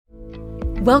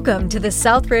Welcome to the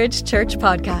Southridge Church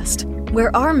Podcast,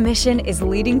 where our mission is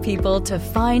leading people to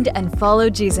find and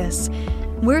follow Jesus.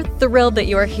 We're thrilled that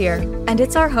you're here, and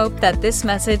it's our hope that this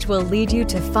message will lead you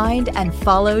to find and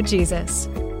follow Jesus.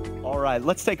 All right,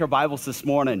 let's take our Bibles this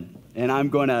morning, and I'm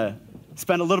going to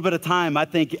spend a little bit of time. I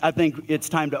think it's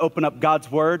time to open up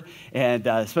God's Word and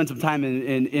spend some time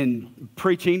in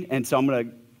preaching, and so I'm going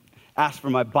to ask for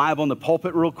my Bible in the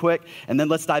pulpit real quick, and then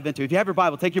let's dive into it. If you have your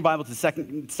Bible, take your Bible to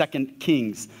Second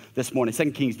Kings this morning.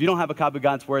 2 Kings. If you don't have a copy of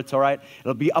God's Word, it's all right.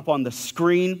 It'll be up on the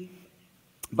screen.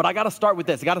 But I got to start with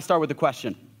this. I got to start with the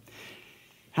question.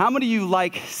 How many of you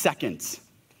like seconds?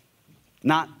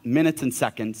 Not minutes and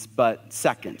seconds, but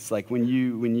seconds. Like when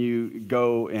you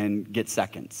go and get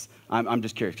seconds. I'm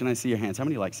just curious. Can I see your hands? How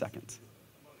many like seconds?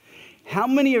 How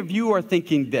many of you are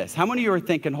thinking this? How many of you are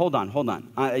thinking, hold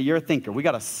on. You're a thinker. We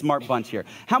got a smart bunch here.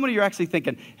 How many of you are actually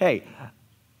thinking, hey,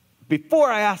 before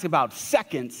I ask about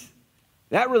seconds,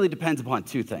 that really depends upon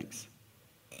two things.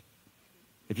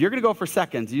 If you're going to go for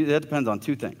seconds, that depends on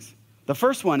two things. The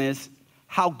first one is,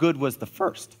 how good was the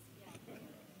first?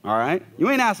 All right?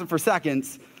 You ain't asking for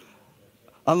seconds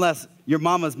unless your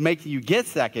mama's making you get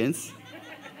seconds.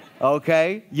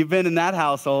 Okay? You've been in that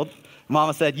household.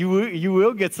 Mama said, you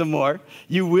will get some more.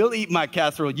 You will eat my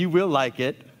casserole. You will like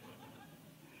it.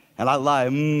 And I lie,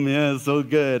 yeah, it's so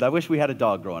good. I wish we had a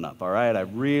dog growing up, all right? I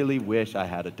really wish I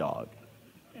had a dog.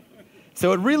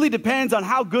 So it really depends on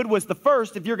how good was the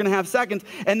first if you're going to have seconds.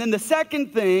 And then the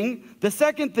second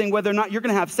thing, whether or not you're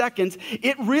going to have seconds,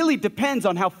 it really depends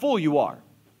on how full you are.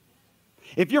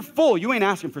 If you're full, you ain't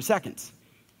asking for seconds.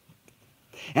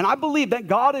 And I believe that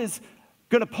God is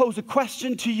going to pose a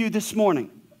question to you this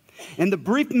morning. In the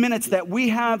brief minutes that we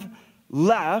have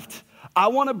left, I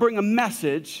want to bring a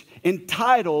message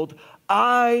entitled,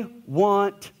 I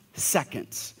Want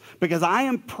Seconds. Because I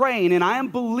am praying and I am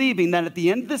believing that at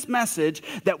the end of this message,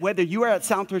 that whether you are at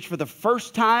Southridge for the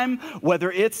first time,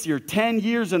 whether it's your 10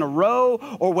 years in a row,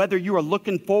 or whether you are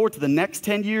looking forward to the next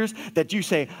 10 years, that you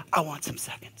say, I want some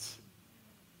seconds.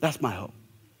 That's my hope.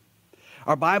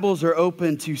 Our Bibles are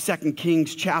open to 2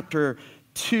 Kings chapter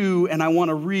 2, and I want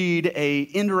to read an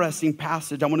interesting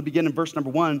passage. I want to begin in verse number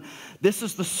 1. This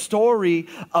is the story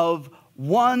of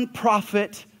one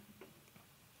prophet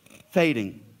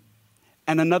fading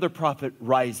and another prophet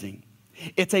rising.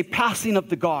 It's a passing of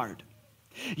the guard.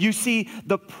 You see,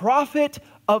 the prophet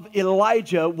of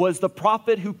Elijah was the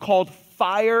prophet who called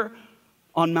fire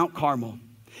on Mount Carmel.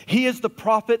 He is the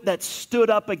prophet that stood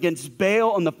up against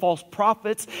Baal and the false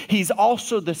prophets. He's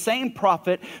also the same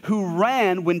prophet who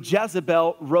ran when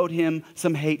Jezebel wrote him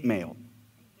some hate mail.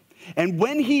 And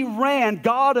when he ran,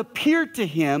 God appeared to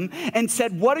him and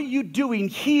said, what are you doing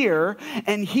here?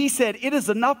 And he said, it is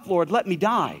enough, Lord, let me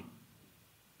die.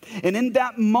 And in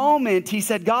that moment, he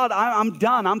said, God, I'm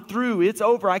done. I'm through. It's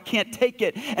over. I can't take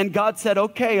it. And God said,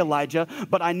 okay, Elijah,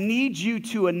 but I need you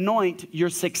to anoint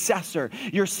your successor.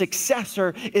 Your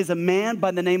successor is a man by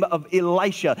the name of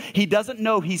Elisha. He doesn't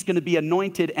know he's going to be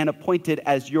anointed and appointed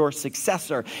as your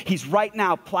successor. He's right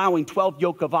now plowing 12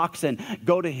 yoke of oxen.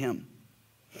 Go to him.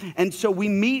 And so we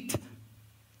meet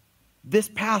this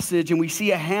passage and we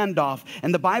see a handoff.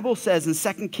 And the Bible says in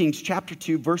 2 Kings chapter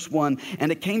 2, verse 1,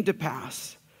 and it came to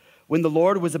pass, when the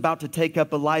Lord was about to take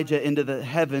up Elijah into the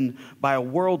heaven by a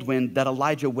whirlwind, that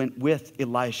Elijah went with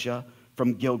Elisha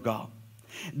from Gilgal.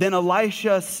 Then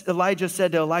Elijah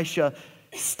said to Elisha,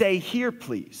 stay here,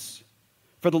 please,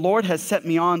 for the Lord has sent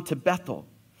me on to Bethel.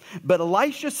 But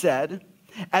Elisha said,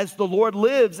 as the Lord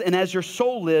lives and as your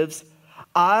soul lives,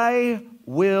 I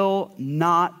will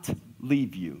not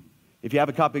leave you. If you have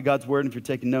a copy of God's Word and if you're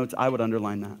taking notes, I would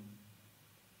underline that.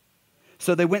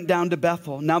 So they went down to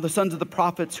Bethel. Now the sons of the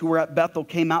prophets who were at Bethel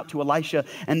came out to Elisha,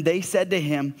 and they said to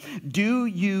him, do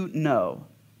you know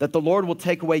that the Lord will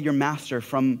take away your master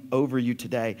from over you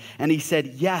today? And he said,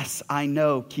 yes, I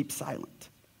know, keep silent.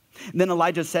 And then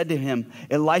Elijah said to him,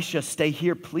 Elisha, stay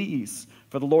here, please,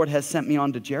 for the Lord has sent me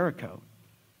on to Jericho.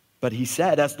 But he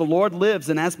said, as the Lord lives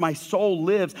and as my soul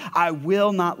lives, I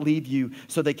will not leave you.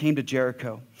 So they came to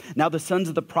Jericho. Now the sons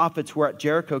of the prophets who were at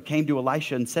Jericho came to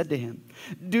Elisha and said to him,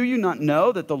 do you not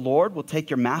know that the Lord will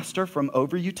take your master from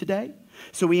over you today?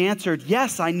 So he answered,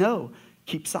 yes, I know.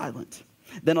 Keep silent.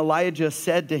 Then Elijah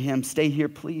said to him, stay here,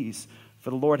 please,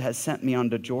 for the Lord has sent me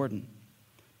unto Jordan.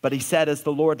 But he said, as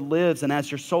the Lord lives and as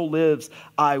your soul lives,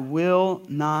 I will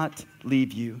not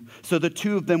leave you. So the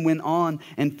two of them went on,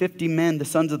 and 50 men, the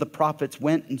sons of the prophets,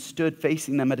 went and stood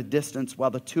facing them at a distance,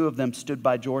 while the two of them stood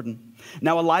by Jordan.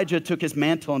 Now Elijah took his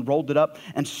mantle and rolled it up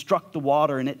and struck the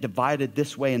water, and it divided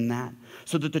this way and that,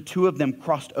 so that the two of them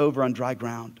crossed over on dry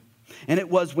ground. And it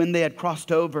was when they had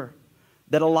crossed over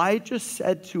that Elijah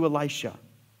said to Elisha,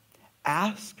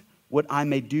 Ask what I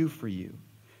may do for you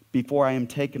before I am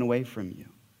taken away from you.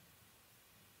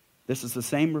 This is the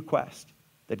same request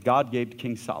that God gave to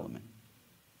King Solomon.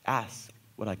 Ask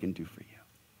what I can do for you.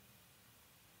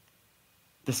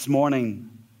 This morning,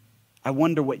 I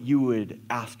wonder what you would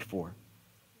ask for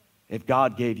if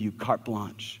God gave you carte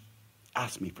blanche.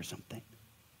 Ask me for something.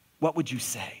 What would you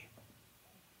say?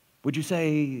 Would you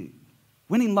say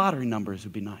winning lottery numbers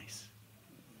would be nice?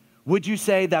 Would you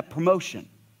say that promotion?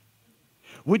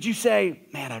 Would you say,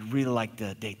 man, I'd really like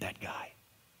to date that guy.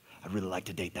 I'd really like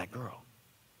to date that girl.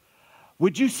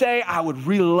 Would you say, I would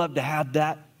really love to have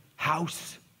that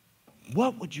house?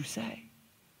 What would you say?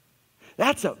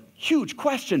 That's a huge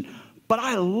question, but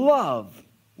I love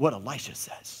what Elisha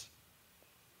says.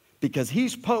 Because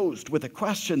he's posed with a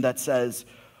question that says,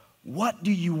 what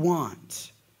do you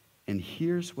want? And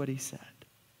here's what he said.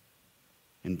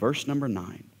 In verse number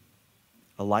 9,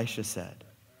 Elisha said,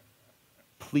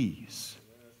 please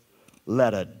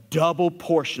let a double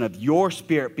portion of your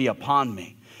spirit be upon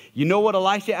me. You know what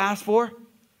Elisha asked for?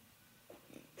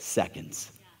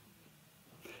 Seconds.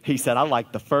 He said, I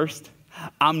like the first.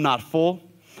 I'm not full.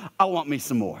 I want me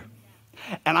some more.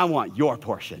 And I want your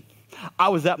portion. I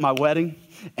was at my wedding,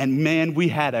 and man, we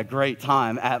had a great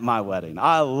time at my wedding.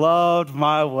 I loved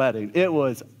my wedding. It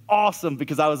was awesome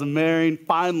because I was marrying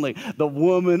finally the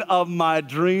woman of my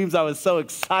dreams. I was so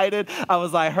excited. I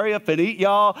was like, hurry up and eat,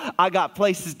 y'all. I got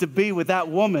places to be with that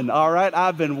woman, all right?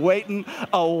 I've been waiting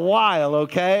a while,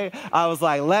 okay? I was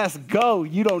like, let's go.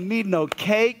 You don't need no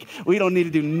cake. We don't need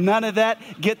to do none of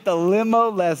that. Get the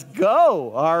limo. Let's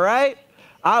go, all right?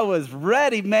 I was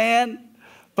ready, man.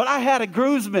 But I had a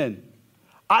groomsman.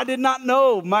 I did not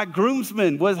know my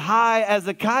groomsman was high as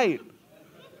a kite.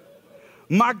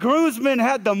 My groomsman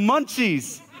had the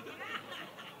munchies.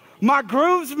 My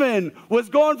groomsman was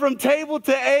going from table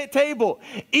to table,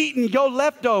 eating your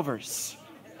leftovers.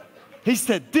 He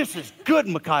said, this is good,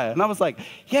 Micaiah. And I was like,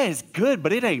 yeah, it's good,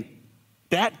 but it ain't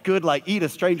that good like eat a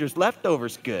stranger's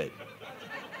leftovers good.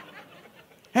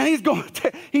 And he's going,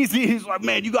 he's like,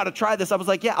 man, you got to try this. I was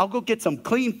like, yeah, I'll go get some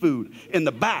clean food in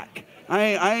the back.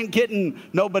 I ain't getting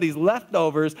nobody's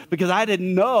leftovers because I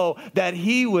didn't know that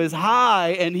he was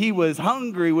high and he was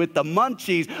hungry with the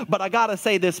munchies. But I got to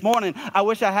say this morning, I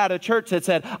wish I had a church that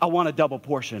said, I want a double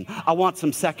portion. I want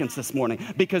some seconds this morning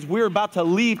because we're about to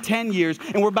leave 10 years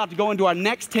and we're about to go into our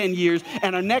next 10 years.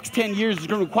 And our next 10 years is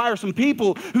going to require some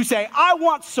people who say, I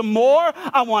want some more.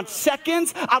 I want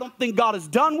seconds. I don't think God is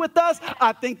done with us.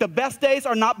 I think the best days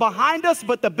are not behind us,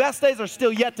 but the best days are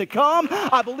still yet to come.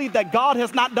 I believe that God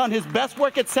has not done his best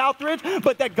work at Southridge,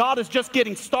 but that God is just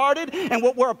getting started. And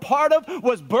what we're a part of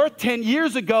was birthed 10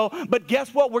 years ago. But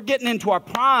guess what? We're getting into our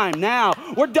prime now.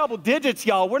 We're double digits,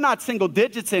 y'all. We're not single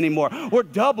digits anymore. We're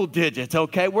double digits,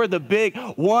 okay? We're the big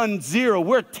 1-0.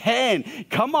 We're 10.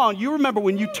 Come on. You remember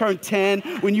when you turned 10,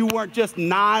 when you weren't just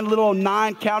 9, little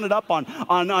 9 counted up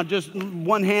on just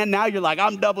one hand. Now you're like,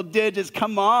 I'm double digits.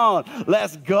 Come on.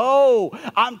 Let's go.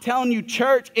 I'm telling you,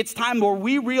 church, it's time where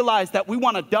we realize that we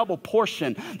want a double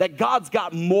portion, that God's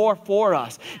got more for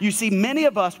us. You see, many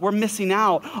of us, we're missing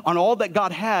out on all that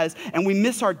God has, and we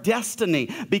miss our destiny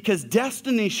because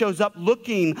destiny shows up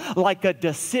looking like a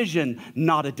decision,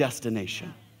 not a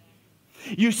destination.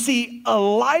 You see,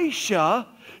 Elisha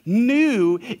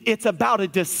knew it's about a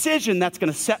decision that's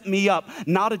going to set me up,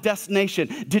 not a destination.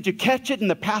 Did you catch it in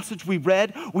the passage we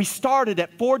read? We started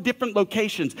at 4 different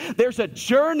locations. There's a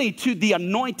journey to the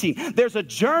anointing. There's a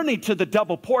journey to the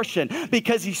double portion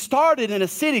because he started in a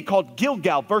city called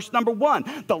Gilgal. Verse number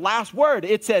 1, the last word,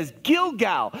 it says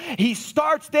Gilgal. He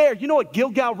starts there. You know what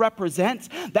Gilgal represents?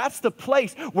 That's the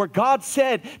place where God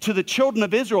said to the children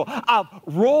of Israel, I've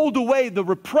rolled away the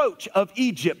reproach of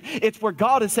Egypt. It's where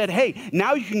God has said, hey,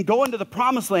 now you can go into the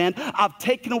promised land. I've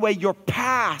taken away your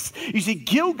past. You see,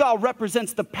 Gilgal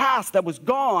represents the past that was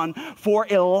gone for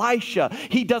Elisha.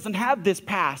 He doesn't have this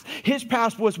past. His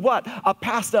past was what? A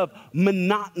past of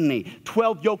monotony.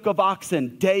 12 yoke of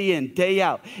oxen, day in, day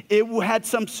out. It had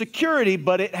some security,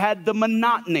 but it had the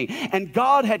monotony. And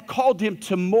God had called him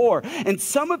to more. And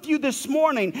some of you this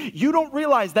morning, you don't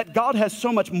realize that God has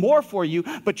so much more for you,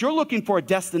 but you're looking for a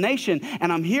destination.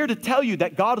 And I'm here to tell you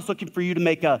that God is looking for you to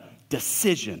make a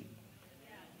decision.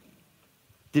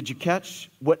 Did you catch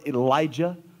what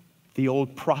Elijah, the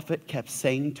old prophet, kept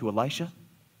saying to Elisha?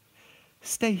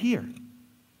 Stay here.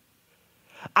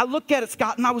 I looked at it,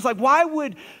 Scott, and I was like, why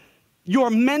would your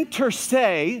mentor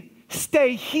say,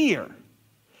 stay here?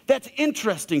 That's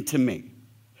interesting to me.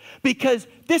 Because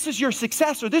this is your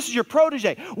successor. This is your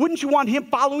protege. Wouldn't you want him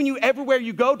following you everywhere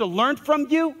you go to learn from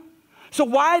you? So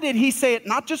why did he say it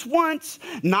not just once,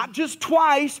 not just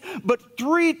twice, but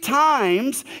 3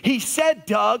 times? He said,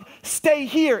 Doug, stay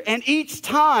here. And each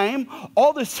time,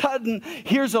 all of a sudden,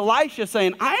 here's Elisha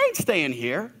saying, I ain't staying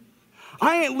here.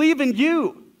 I ain't leaving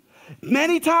you.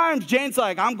 Many times, Jane's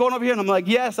like, I'm going over here. And I'm like,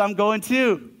 yes, I'm going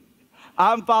too.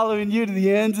 I'm following you to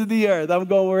the ends of the earth. I'm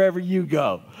going wherever you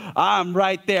go. I'm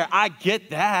right there. I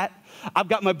get that. I've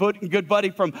got my good buddy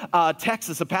from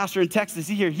Texas, a pastor in Texas.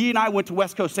 He and I went to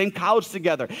West Coast, same college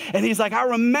together. And he's like, I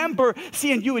remember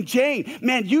seeing you and Jane.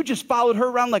 Man, you just followed her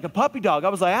around like a puppy dog. I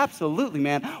was like, absolutely,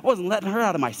 man. I wasn't letting her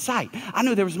out of my sight. I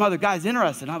knew there was some other guys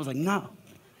interested. And I was like, no.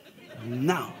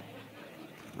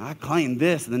 I claim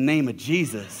this in the name of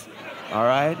Jesus. All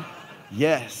right?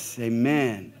 Yes,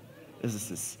 amen. This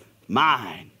is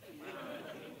mine.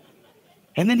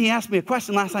 And then he asked me a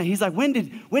question last night. He's like, when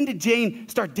did Jane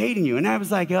start dating you? And I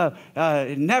was like,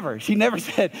 never. She never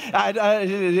said.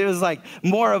 It was like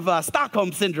more of a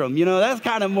Stockholm syndrome. You know, that's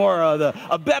kind of more of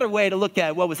a better way to look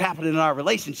at what was happening in our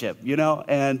relationship, you know.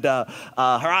 And her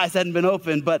eyes hadn't been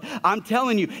opened. But I'm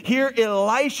telling you, here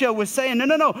Elisha was saying,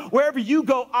 no. Wherever you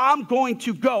go, I'm going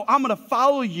to go. I'm going to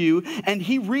follow you. And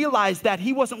he realized that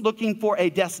he wasn't looking for a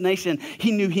destination.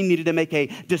 He knew he needed to make a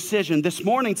decision. This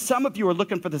morning, some of you are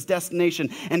looking for this destination.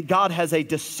 And God has a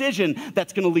decision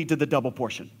that's going to lead to the double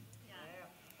portion.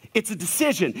 It's a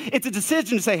decision. It's a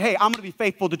decision to say, hey, I'm going to be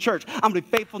faithful to church. I'm going to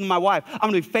be faithful to my wife. I'm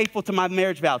going to be faithful to my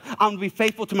marriage vows. I'm going to be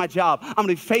faithful to my job. I'm going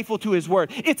to be faithful to his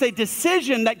word. It's a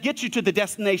decision that gets you to the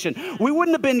destination. We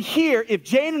wouldn't have been here if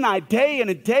Jane and I, day in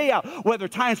and day out, whether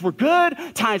times were good,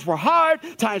 times were hard,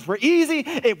 times were easy,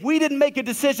 if we didn't make a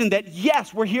decision that,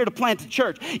 yes, we're here to plant a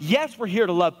church. Yes, we're here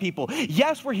to love people.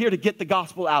 Yes, we're here to get the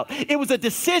gospel out. It was a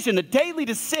decision, a daily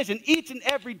decision, each and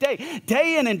every day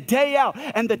in and day out.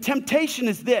 And the temptation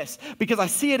is this. Because I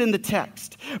see it in the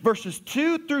text. Verses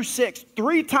 2 through 6,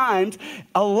 3 times,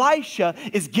 Elisha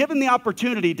is given the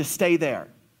opportunity to stay there.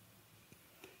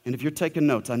 And if you're taking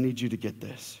notes, I need you to get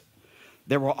this.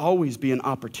 There will always be an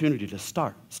opportunity to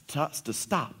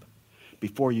stop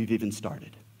before you've even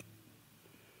started.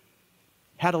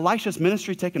 Had Elisha's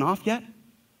ministry taken off yet?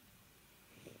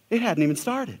 It hadn't even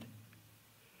started.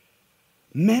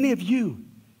 Many of you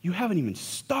haven't even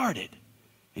started,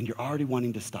 and you're already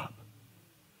wanting to stop.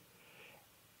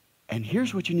 And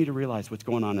here's what you need to realize what's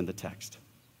going on in the text.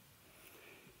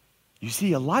 You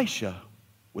see, Elisha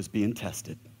was being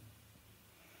tested.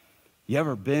 You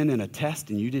ever been in a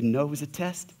test and you didn't know it was a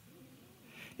test?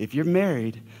 If you're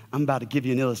married, I'm about to give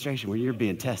you an illustration where you're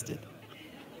being tested.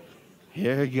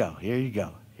 Here you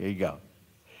go.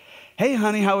 Hey,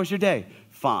 honey, how was your day?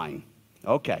 Fine.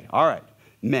 Okay, all right.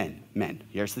 Men,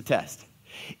 here's the test.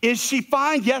 Is she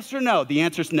fine, yes or no? The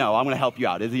answer's no. I'm going to help you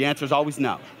out. The answer's always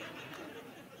no.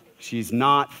 She's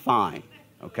not fine,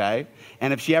 okay?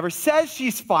 And if she ever says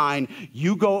she's fine,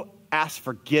 you go ask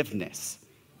forgiveness.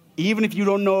 Even if you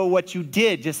don't know what you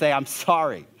did, just say, I'm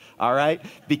sorry, all right?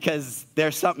 Because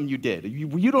there's something you did.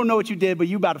 You don't know what you did, but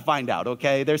you're about to find out,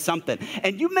 okay? There's something.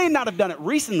 And you may not have done it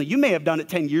recently. You may have done it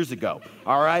 10 years ago,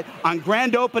 all right? On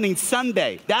grand opening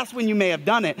Sunday, that's when you may have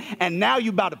done it, and now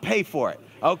you're about to pay for it,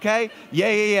 okay?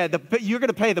 Yeah. You're going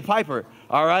to pay the piper,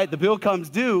 all right? The bill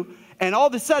comes due. And all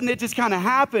of a sudden, it just kind of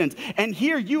happens. And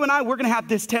here, you and I, we're going to have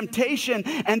this temptation,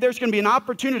 and there's going to be an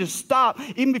opportunity to stop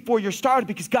even before you're started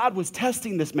because God was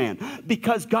testing this man,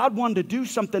 because God wanted to do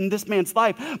something in this man's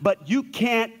life, but you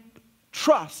can't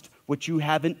trust what you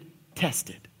haven't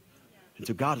tested. And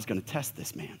so God is going to test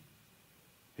this man.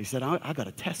 He said, I got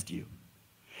to test you.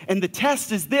 And the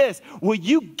test is this: will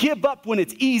you give up when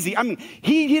it's easy? I mean,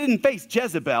 he didn't face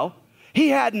Jezebel. He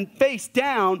hadn't faced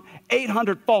down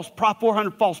 400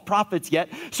 false prophets yet.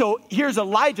 So here's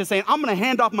Elijah saying, I'm going to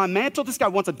hand off my mantle. This guy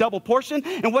wants a double portion.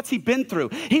 And what's he been through?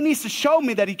 He needs to show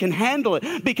me that he can handle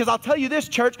it. Because I'll tell you this,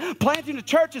 church, planting a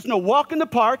church is no walk in the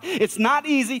park. It's not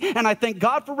easy. And I thank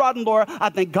God for Rod and Laura. I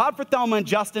thank God for Thelma and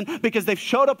Justin, because they've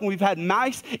showed up when we've had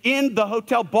mice in the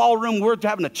hotel ballroom. We're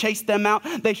having to chase them out.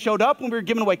 They showed up when we were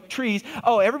giving away trees.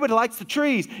 Oh, everybody likes the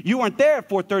trees. You weren't there at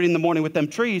 4:30 in the morning with them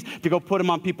trees to go put them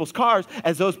on people's cars,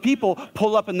 as those people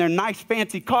pull up in their nice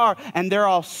fancy car and they're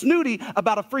all snooty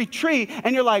about a free tree,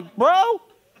 and you're like, bro,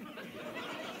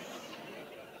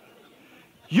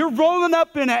 you're rolling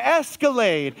up in an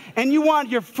Escalade and you want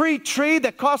your free tree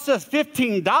that costs us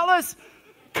 $15?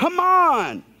 Come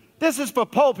on. This is for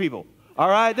poor people, all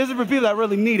right? This is for people that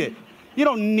really need it. You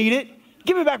don't need it.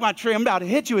 Give me back my tree. I'm about to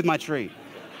hit you with my tree,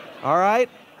 all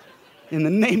right? In the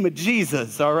name of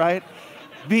Jesus, all right?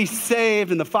 Be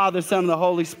saved in the Father, Son, and the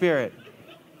Holy Spirit.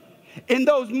 And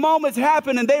those moments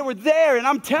happen, and they were there. And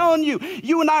I'm telling you,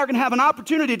 you and I are going to have an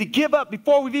opportunity to give up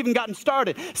before we've even gotten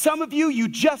started. Some of you, you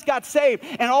just got saved,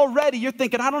 and already you're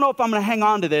thinking, I don't know if I'm going to hang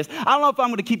on to this. I don't know if I'm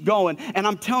going to keep going. And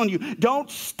I'm telling you, don't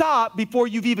stop before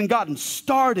you've even gotten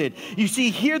started. You see,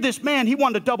 here this man, he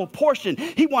wanted a double portion.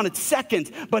 He wanted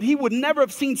seconds, but he would never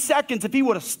have seen seconds if he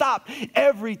would have stopped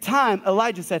every time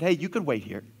Elijah said, hey, you could wait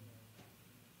here.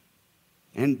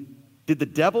 And did the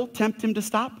devil tempt him to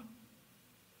stop?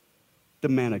 The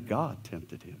man of God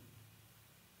tempted him.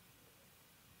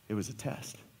 It was a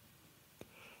test.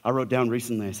 I wrote down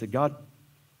recently, I said, God,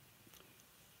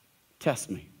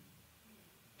 test me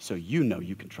so you know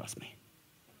you can trust me.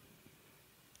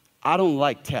 I don't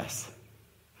like tests.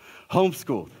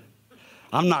 Homeschooled.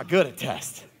 I'm not good at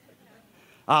tests.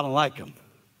 I don't like them.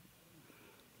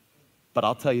 But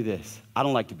I'll tell you this, I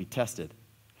don't like to be tested,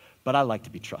 but I like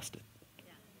to be trusted.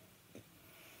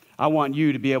 I want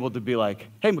you to be able to be like,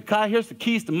 hey, Micaiah, here's the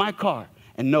keys to my car,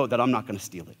 and know that I'm not going to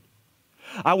steal it.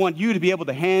 I want you to be able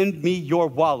to hand me your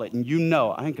wallet, and you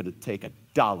know I ain't going to take a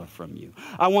 $1 from you.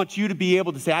 I want you to be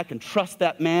able to say, I can trust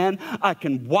that man. I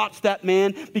can watch that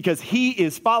man because he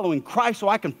is following Christ, so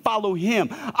I can follow him.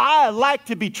 I like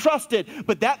to be trusted,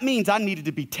 but that means I needed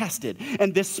to be tested.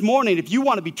 And this morning, if you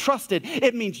want to be trusted,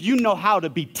 it means you know how to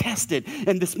be tested.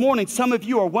 And this morning, some of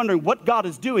you are wondering what God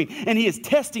is doing, and he is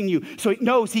testing you so he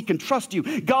knows he can trust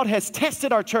you. God has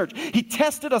tested our church. He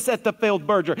tested us at the failed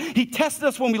merger. He tested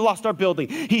us when we lost our building.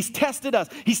 He's tested us.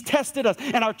 He's tested us.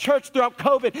 And our church throughout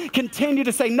COVID continued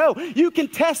to say, no, you can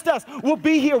test us. We'll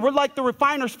be here. We're like the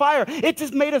refiner's fire. It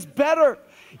just made us better.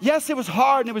 Yes, it was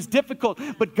hard and it was difficult,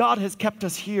 but God has kept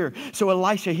us here. So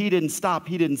Elisha, he didn't stop.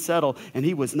 He didn't settle, and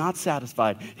he was not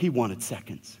satisfied. He wanted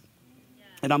seconds.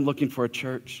 And I'm looking for a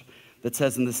church that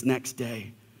says in this next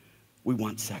day, we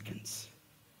want seconds.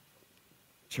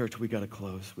 Church, we got to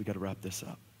close. We got to wrap this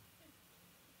up.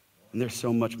 And there's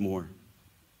so much more.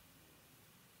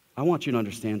 I want you to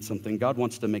understand something. God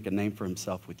wants to make a name for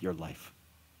himself with your life.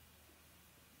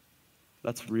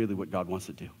 That's really what God wants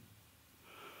to do.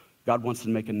 God wants to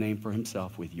make a name for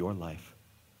himself with your life.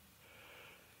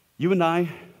 You and I,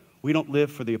 we don't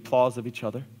live for the applause of each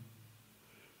other.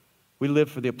 We live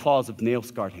for the applause of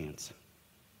nail-scarred hands.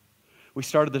 We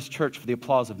started this church for the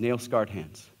applause of nail-scarred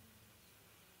hands.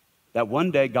 That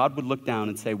one day God would look down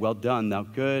and say, well done, thou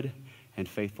good and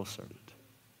faithful servant.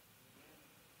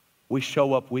 We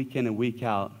show up week in and week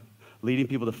out, leading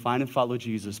people to find and follow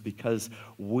Jesus because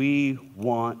we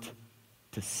want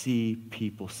to see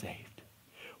people saved.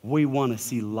 We want to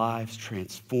see lives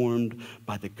transformed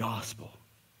by the gospel.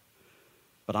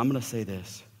 But I'm going to say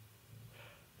this.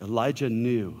 Elijah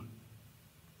knew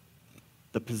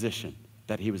the position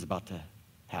that he was about to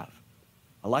have.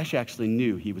 Elisha actually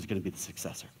knew he was going to be the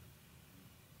successor.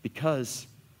 Because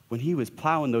when he was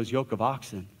plowing those yoke of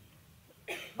oxen,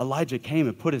 Elijah came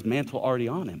and put his mantle already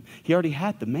on him. He already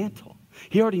had the mantle.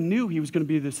 He already knew he was going to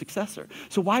be the successor.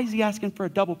 So why is he asking for a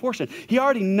double portion? He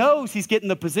already knows he's getting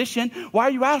the position. Why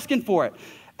are you asking for it?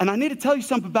 And I need to tell you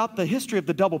something about the history of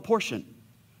the double portion.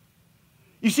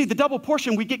 You see, the double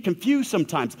portion, we get confused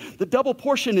sometimes. The double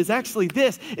portion is actually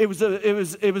this. It was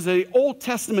an Old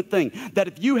Testament thing that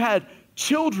if you had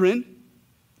children,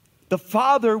 the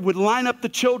father would line up the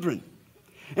children.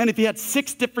 And if he had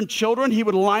 6 different children, he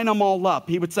would line them all up.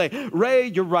 He would say, Ray,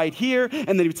 you're right here. And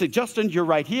then he would say, Justin, you're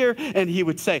right here. And he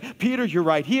would say, Peter, you're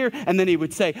right here. And then he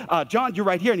would say, John, you're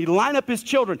right here. And he'd line up his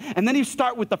children. And then he'd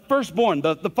start with the firstborn.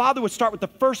 The father would start with the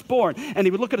firstborn. And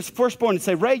he would look at his firstborn and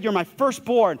say, Ray, you're my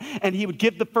firstborn. And he would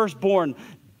give the firstborn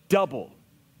double.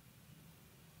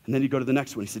 And then he'd go to the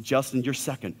next one. He said, Justin, you're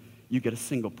second. You get a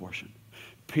single portion.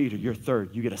 Peter, you're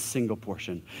third, you get a single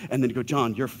portion. And then you go,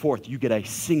 John, you're fourth, you get a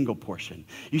single portion.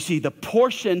 You see, the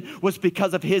portion was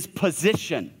because of his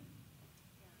position.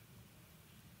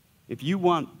 If you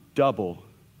want double,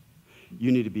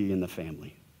 you need to be in the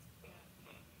family.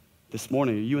 This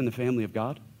morning, are you in the family of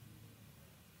God?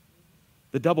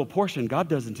 The double portion, God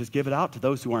doesn't just give it out to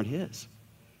those who aren't his.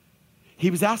 He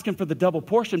was asking for the double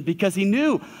portion because he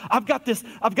knew, I've got this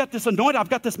anointing, I've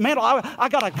got this mantle, I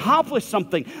got to accomplish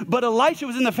something. But Elisha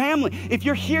was in the family. If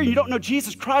you're here and you don't know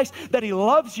Jesus Christ, that he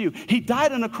loves you, he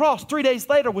died on a cross, 3 days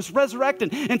later was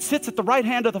resurrected and sits at the right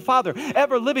hand of the Father,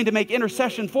 ever living to make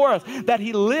intercession for us, that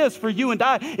he lives for you and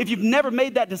I. If you've never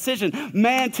made that decision,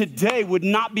 man, today would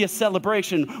not be a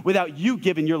celebration without you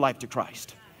giving your life to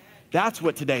Christ. That's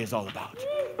what today is all about,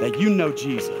 that you know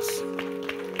Jesus.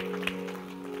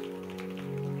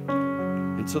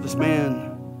 And so this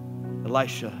man,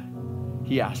 Elisha,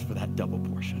 he asked for that double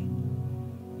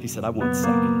portion. He said, I want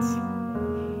seconds.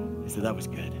 He said, that was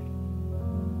good.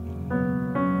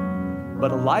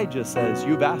 But Elijah says,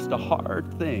 you've asked a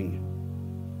hard thing.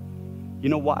 You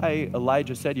know why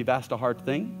Elijah said you've asked a hard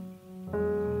thing?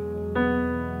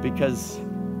 Because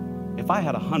if I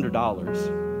had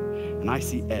 $100 and I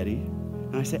see Eddie,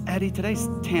 and I say, Eddie, today's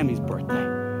Tammy's birthday,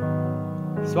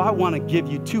 so I want to give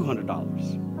you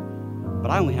 $200,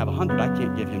 but I only have 100. I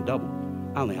can't give him double.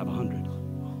 I only have 100.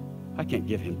 I can't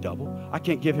give him double. I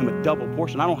can't give him a double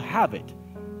portion. I don't have it.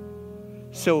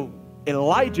 So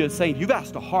Elijah is saying, you've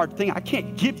asked a hard thing. I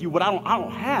can't give you what I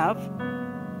don't have.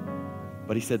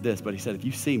 But he said this, if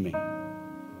you see me,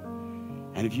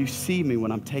 and if you see me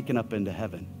when I'm taken up into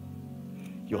heaven,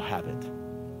 you'll have it.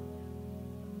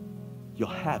 You'll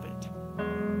have it.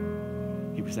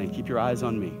 He was saying, keep your eyes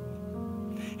on me.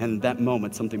 And in that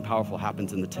moment, something powerful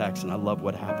happens in the text, and I love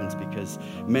what happens because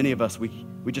many of us,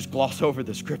 we just gloss over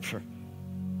the scripture.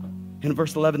 In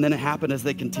verse 11, then it happened as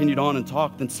they continued on and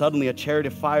talked, and suddenly a chariot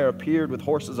of fire appeared with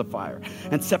horses of fire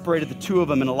and separated the two of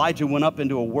them, and Elijah went up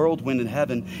into a whirlwind in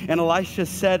heaven. And Elisha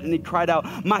said, and he cried out,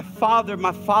 my father,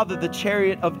 the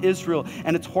chariot of Israel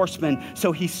and its horsemen.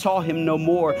 So he saw him no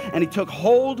more, and he took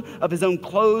hold of his own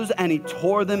clothes, and he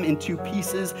tore them in two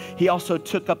pieces. He also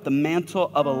took up the mantle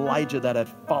of Elijah that had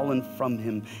fallen from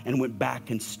him and went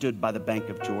back and stood by the bank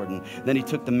of Jordan. Then he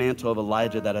took the mantle of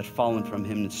Elijah that had fallen from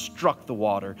him and struck the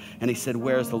water, and he said,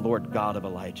 where is the Lord God of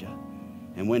Elijah?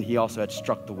 And when he also had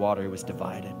struck the water, it was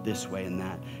divided this way and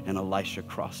that, and Elisha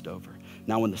crossed over.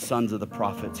 Now when the sons of the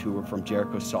prophets who were from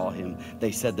Jericho saw him,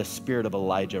 they said, the spirit of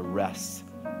Elijah rests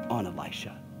on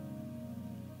Elisha.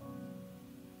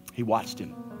 He watched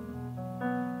him.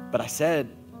 But I said,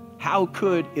 how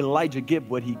could Elijah give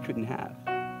what he couldn't have?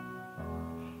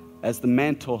 As the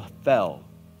mantle fell,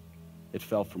 it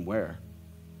fell from where?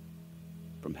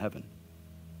 From heaven.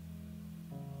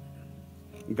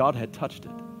 God had touched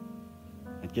it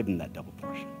and given that double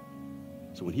portion.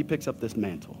 So when he picks up this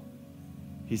mantle,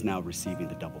 he's now receiving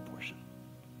the double portion.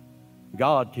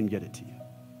 God can get it to you.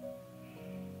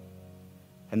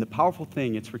 And the powerful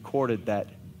thing, it's recorded that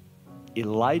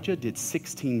Elijah did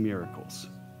 16 miracles.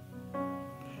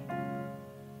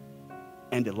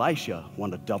 And Elisha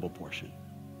won a double portion.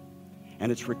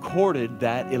 And it's recorded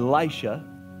that Elisha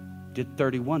did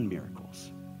 31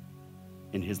 miracles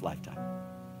in his lifetime.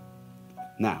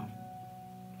 Now,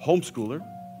 homeschooler,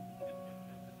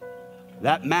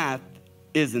 that math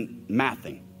isn't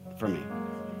mathing for me.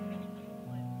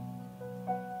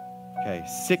 Okay,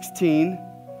 16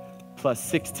 plus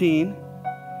 16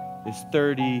 is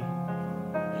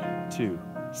 32.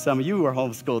 Some of you are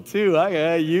homeschooled too.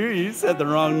 You said the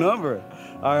wrong number.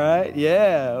 All right,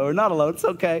 yeah, we're not alone. It's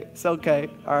okay, it's okay.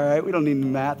 All right, we don't need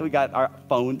math. We got our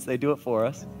phones. They do it for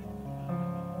us.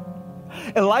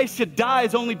 Elisha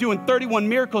dies only doing 31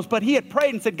 miracles, but he had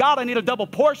prayed and said, God, I need a double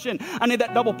portion. I need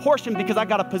that double portion because I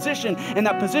got a position, and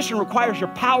that position requires your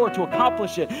power to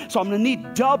accomplish it. So I'm going to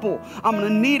need double. I'm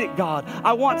going to need it, God.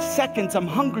 I want seconds. I'm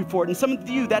hungry for it. And some of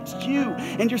you, that's you.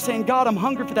 And you're saying, God, I'm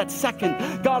hungry for that second.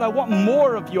 God, I want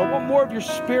more of you. I want more of your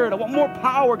spirit. I want more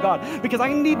power, God, because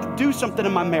I need to do something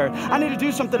in my marriage. I need to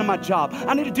do something in my job.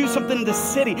 I need to do something in this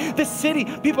city. This city,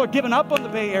 people are giving up on the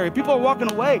Bay Area. People are walking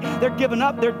away. They're giving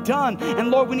up. They're done.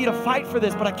 And Lord, we need to fight for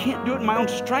this, but I can't do it in my own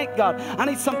strength, God. I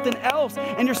need something else.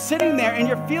 And you're sitting there and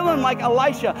you're feeling like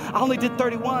Elisha. I only did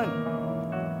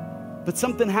 31. But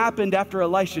something happened after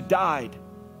Elisha died.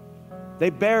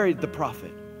 They buried the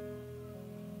prophet.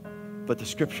 But the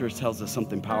scripture tells us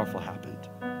something powerful happened.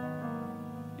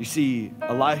 You see,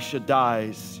 Elisha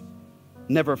dies,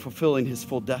 never fulfilling his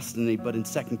full destiny, but in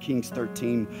 2 Kings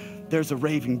 13, there's a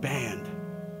raving band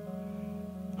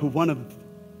who one of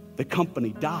the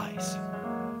company dies.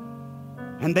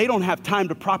 And they don't have time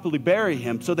to properly bury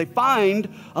him. So they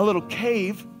find a little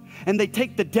cave and they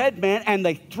take the dead man and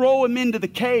they throw him into the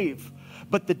cave.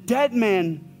 But the dead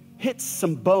man hits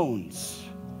some bones.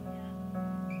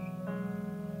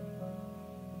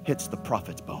 Hits the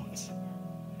prophet's bones.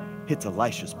 Hits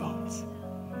Elisha's bones.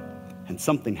 And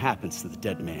something happens to the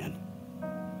dead man.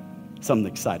 Something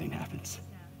exciting happens.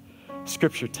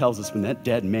 Scripture tells us when that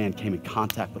dead man came in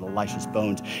contact with Elisha's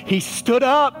bones, he stood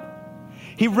up.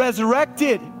 He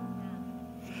resurrected.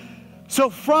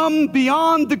 So from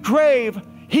beyond the grave,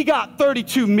 he got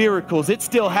 32 miracles. It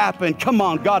still happened. Come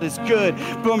on, God is good.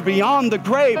 From beyond the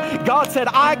grave, God said,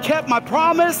 I kept my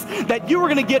promise that you were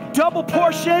going to get double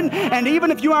portion. And even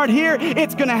if you aren't here,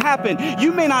 it's going to happen.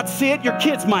 You may not see it. Your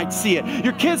kids might see it.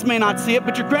 Your kids may not see it,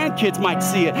 but your grandkids might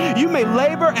see it. You may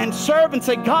labor and serve and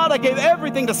say, God, I gave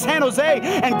everything to San Jose.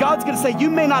 And God's going to say, you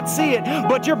may not see it,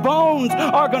 but your bones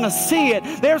are going to see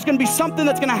it. There's going to be something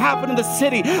that's going to happen in the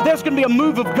city. There's going to be a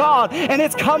move of God, and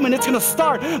it's coming. It's going to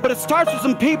start. But it starts with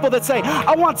some people that say,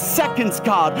 I want seconds,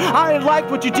 God. I like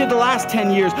what you did the last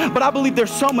 10 years, but I believe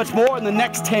there's so much more in the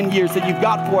next 10 years that you've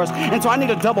got for us. And so I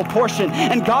need a double portion.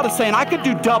 And God is saying, I could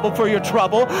do double for your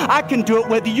trouble. I can do it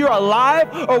whether you're alive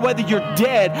or whether you're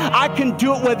dead. I can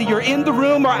do it whether you're in the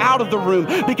room or out of the room,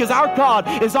 because our God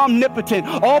is omnipotent,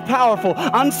 all-powerful,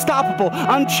 unstoppable,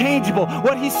 unchangeable.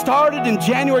 What he started in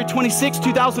January 26,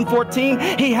 2014,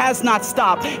 he has not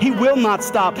stopped. He will not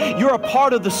stop. You're a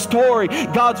part of the story,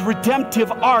 God's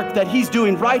redemptive arc that he's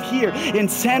doing right here in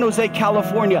San Jose,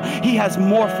 California. He has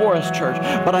more for us, church.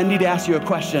 But I need to ask you a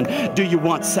question. Do you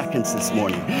want seconds this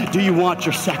morning? Do you want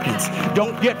your seconds?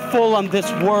 Don't get full on this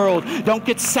world. Don't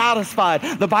get satisfied.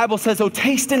 The Bible says, oh,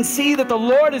 taste and see that the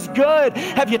Lord is good.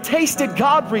 Have you tasted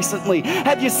God recently?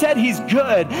 Have you said he's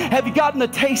good? Have you gotten a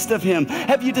taste of him?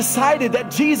 Have you decided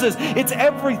that Jesus, it's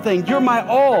everything. You're my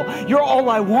all. You're all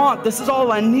I want. This is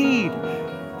all I need.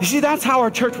 You see, that's how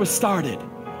our church was started.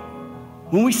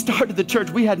 When we started the church,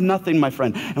 we had nothing, my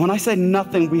friend. And when I say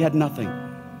nothing, we had nothing.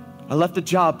 I left a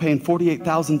job paying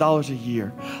 $48,000 a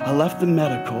year. I left the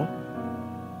medical.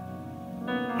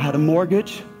 I had a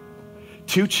mortgage,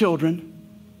 2 children,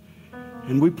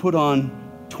 and we put on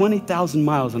 20,000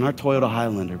 miles on our Toyota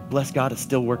Highlander. Bless God, it's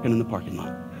still working in the parking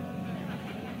lot.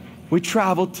 We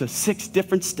traveled to 6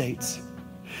 different states,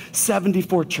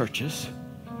 74 churches,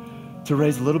 to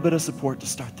raise a little bit of support to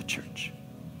start the church.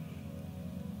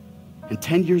 And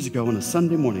 10 years ago on a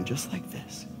Sunday morning, just like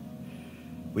this,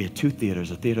 we had 2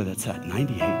 theaters, a theater that sat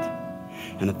 98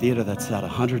 and a theater that sat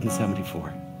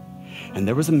 174. And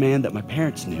there was a man that my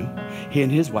parents knew. He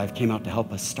and his wife came out to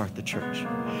help us start the church.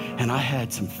 And I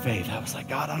had some faith. I was like,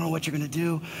 God, I don't know what you're going to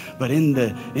do. But in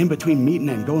between meeting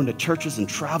and going to churches and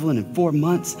traveling in 4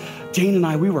 months, Jane and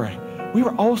I, we were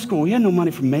old school. We had no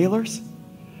money for mailers.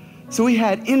 So we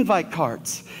had invite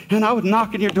cards. And I would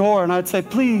knock on your door and I'd say,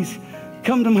 please,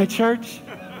 come to my church.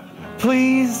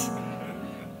 Please,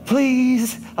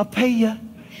 I'll pay you.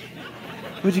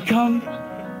 Would you come?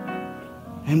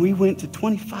 And we went to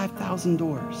 25,000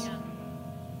 doors.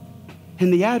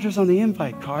 And the address on the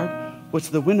invite card was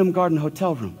the Wyndham Garden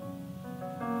Hotel room.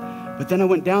 But then I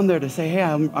went down there to say, hey,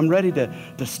 I'm ready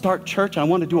to start church. I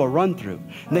want to do a run-through.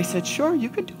 And they said, sure, you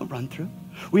could do a run-through.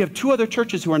 We have 2 other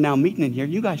churches who are now meeting in here.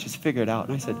 You guys just figure it out.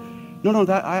 And I said, no,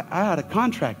 I had a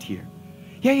contract here.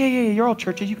 Yeah, you're all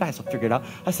churches. You guys will figure it out.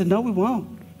 I said, no, we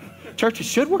won't. Churches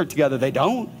should work together. They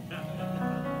don't.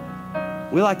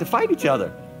 We like to fight each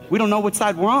other. We don't know which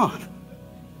side we're on.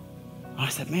 And I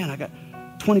said, man, I got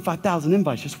 25,000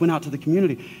 invites. Just went out to the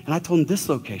community. And I told them this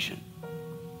location.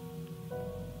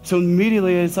 So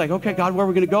immediately it's like, okay, God, where are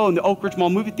we going to go? And the Oak Ridge Mall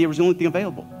movie theater was the only thing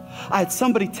available. I had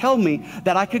somebody tell me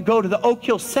that I could go to the Oak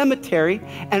Hill Cemetery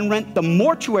and rent the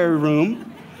mortuary room.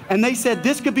 And they said,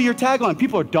 this could be your tagline.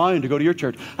 People are dying to go to your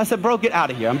church. I said, bro, get out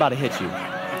of here. I'm about to hit you.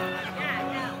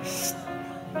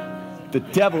 The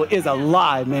devil is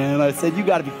alive, man. And I said, you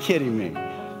got to be kidding me.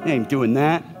 I ain't doing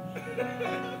that.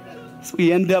 So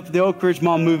we end up at the Oak Ridge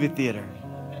Mall movie theater.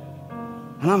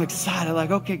 And I'm excited,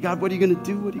 like, okay, God, what are you going to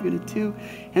do? What are you going to do?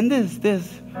 And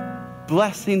this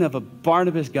blessing of a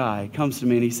Barnabas guy comes to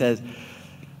me and he says,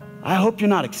 I hope you're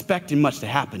not expecting much to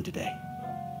happen today.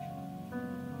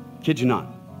 Kid you not.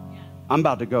 I'm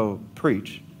about to go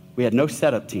preach. We had no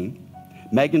setup team.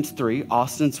 Megan's 3,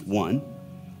 Austin's 1.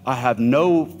 I have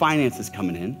no finances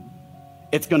coming in.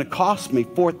 It's going to cost me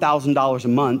 $4,000 a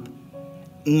month.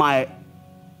 My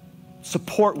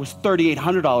support was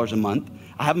 $3,800 a month.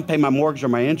 I haven't paid my mortgage or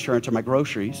my insurance or my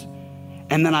groceries.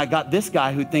 And then I got this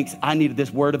guy who thinks I needed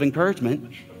this word of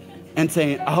encouragement and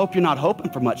saying, I hope you're not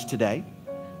hoping for much today.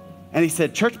 And he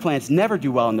said, church plants never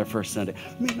do well on their first Sunday.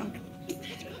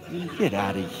 Get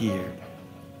out of here.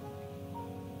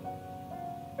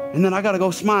 And then I got to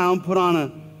go smile and put on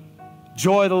a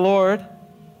joy of the Lord.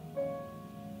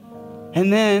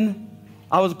 And then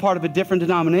I was a part of a different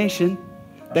denomination.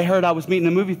 They heard I was meeting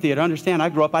in a movie theater. Understand, I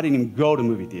grew up, I didn't even go to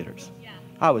movie theaters. Yeah.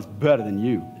 I was better than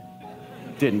you.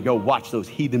 Didn't go watch those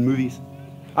heathen movies.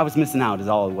 I was missing out is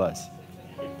all it was.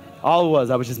 All it was,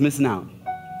 I was just missing out.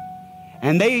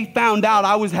 And they found out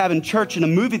I was having church in a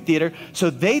movie theater,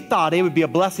 so they thought it would be a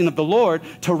blessing of the Lord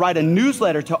to write a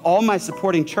newsletter to all my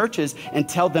supporting churches and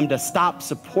tell them to stop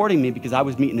supporting me because I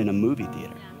was meeting in a movie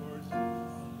theater.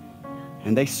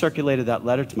 And they circulated that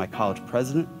letter to my college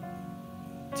president,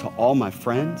 to all my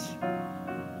friends.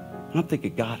 And I'm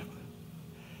thinking, God,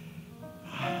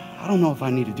 I don't know if I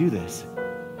need to do this.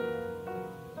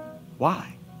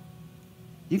 Why?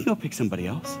 You can go pick somebody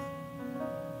else.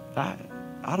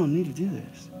 I don't need to do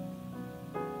this.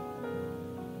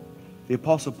 The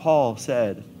Apostle Paul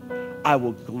said, I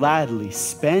will gladly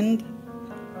spend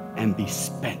and be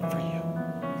spent for you.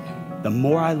 The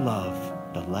more I love,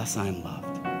 the less I'm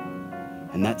loved.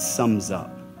 And that sums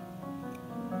up.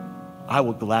 I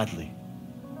will gladly,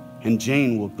 and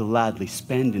Jane will gladly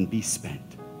spend and be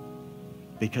spent.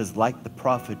 Because like the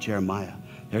prophet Jeremiah,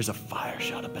 there's a fire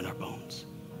shot up in our bones.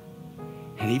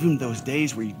 And even those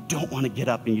days where you don't want to get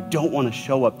up and you don't want to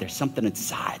show up, there's something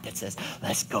inside that says,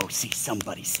 let's go see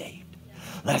somebody saved.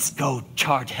 Let's go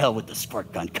charge hell with the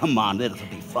squirt gun. Come on, it'll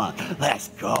be fun. Let's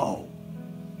go.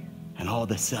 And all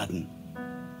of a sudden,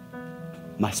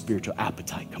 my spiritual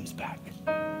appetite comes back.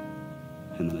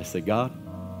 And then I say, God,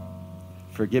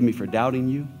 forgive me for doubting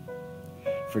you.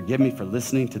 Forgive me for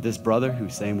listening to this brother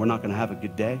who's saying we're not going to have a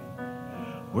good day.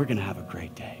 We're going to have a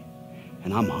great day.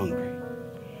 And I'm hungry.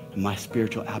 And my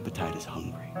spiritual appetite is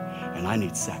hungry. And I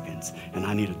need seconds. And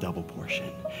I need a double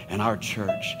portion. And our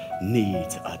church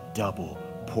needs a double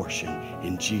portion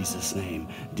in Jesus' name.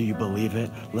 Do you believe it?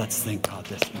 Let's thank God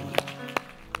this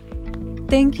morning.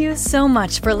 Thank you so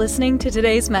much for listening to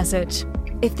today's message.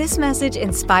 If this message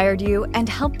inspired you and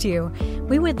helped you,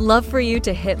 we would love for you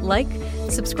to hit like,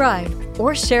 subscribe,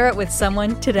 or share it with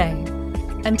someone today.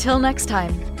 Until next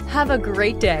time, have a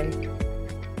great day.